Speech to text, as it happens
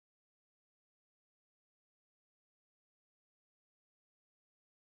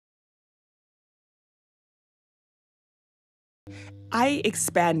I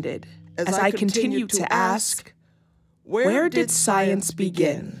expanded as I continued to ask, where did science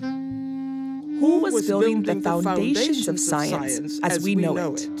begin? Who was building the foundations of science as we know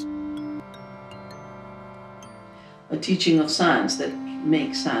it? A teaching of science that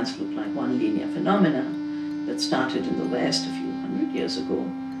makes science look like one linear phenomena that started in the West a few hundred years ago,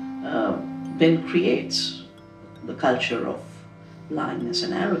 then creates the culture of blindness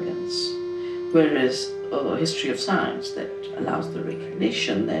and arrogance. Whereas a history of science that allows the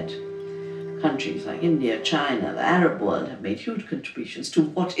recognition that countries like India, China, the Arab world have made huge contributions to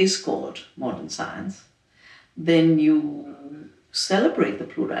what is called modern science, then you celebrate the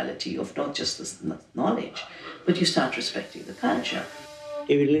plurality of not just the knowledge, but you start respecting the culture.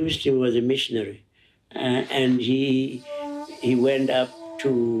 David Livingstone was a missionary, and he went up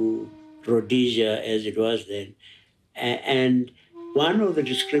to Rhodesia, as it was then, and one of the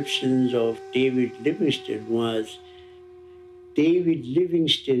descriptions of David Livingstone was David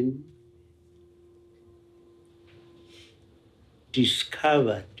Livingstone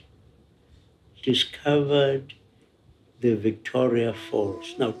discovered the Victoria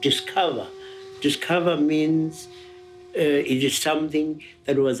Falls. Now, discover means it is something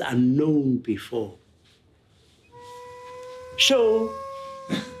that was unknown before. So,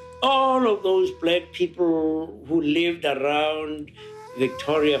 all of those black people who lived around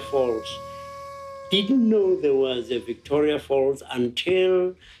Victoria Falls didn't know there was a Victoria Falls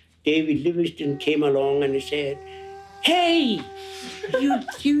until David Livingstone came along and he said, "Hey, you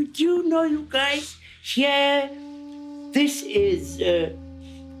know, you guys, here, this is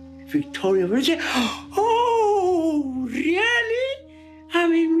Victoria Falls." "Oh, really? I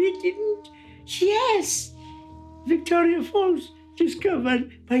mean, we didn't." "Yes, Victoria Falls,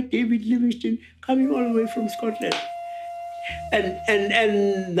 discovered by David Livingstone, coming all the way from Scotland."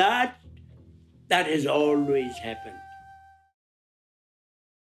 And that has always happened.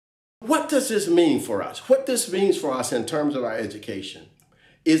 What does this mean for us? What this means for us in terms of our education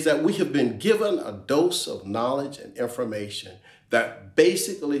is that we have been given a dose of knowledge and information that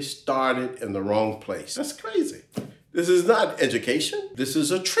basically started in the wrong place. That's crazy. This is not education. This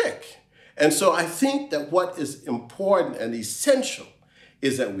is a trick. And so I think that what is important and essential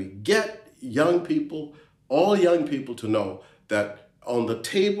is that we get young people, all young people, to know that on the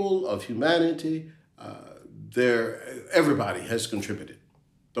table of humanity, everybody has contributed.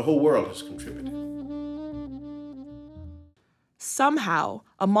 The whole world has contributed. Somehow,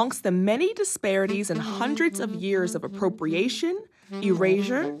 amongst the many disparities and hundreds of years of appropriation,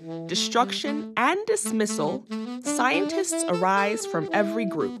 erasure, destruction, and dismissal, scientists arise from every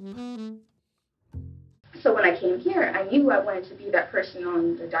group. So when I came here, I knew I wanted to be that person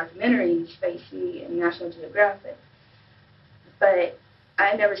on the documentaries, Spacey and National Geographic. But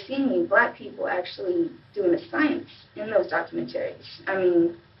I've never seen any black people actually doing the science in those documentaries. I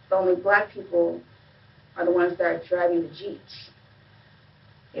mean, the only black people are the ones that are driving the Jeeps.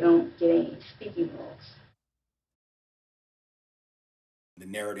 They don't get any speaking roles. The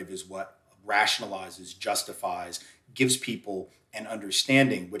narrative is what rationalizes, justifies, gives people an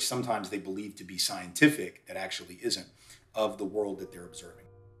understanding, which sometimes they believe to be scientific, that actually isn't, of the world that they're observing.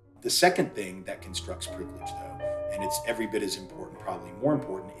 The second thing that constructs privilege, though, and it's every bit as important, probably more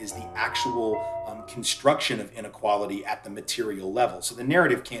important, is the actual construction of inequality at the material level. So the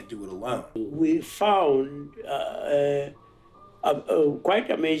narrative can't do it alone. We found,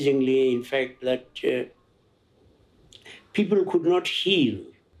 quite amazingly, in fact, that people could not heal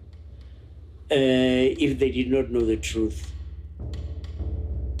if they did not know the truth.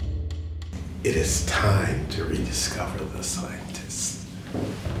 It is time to rediscover the scientist.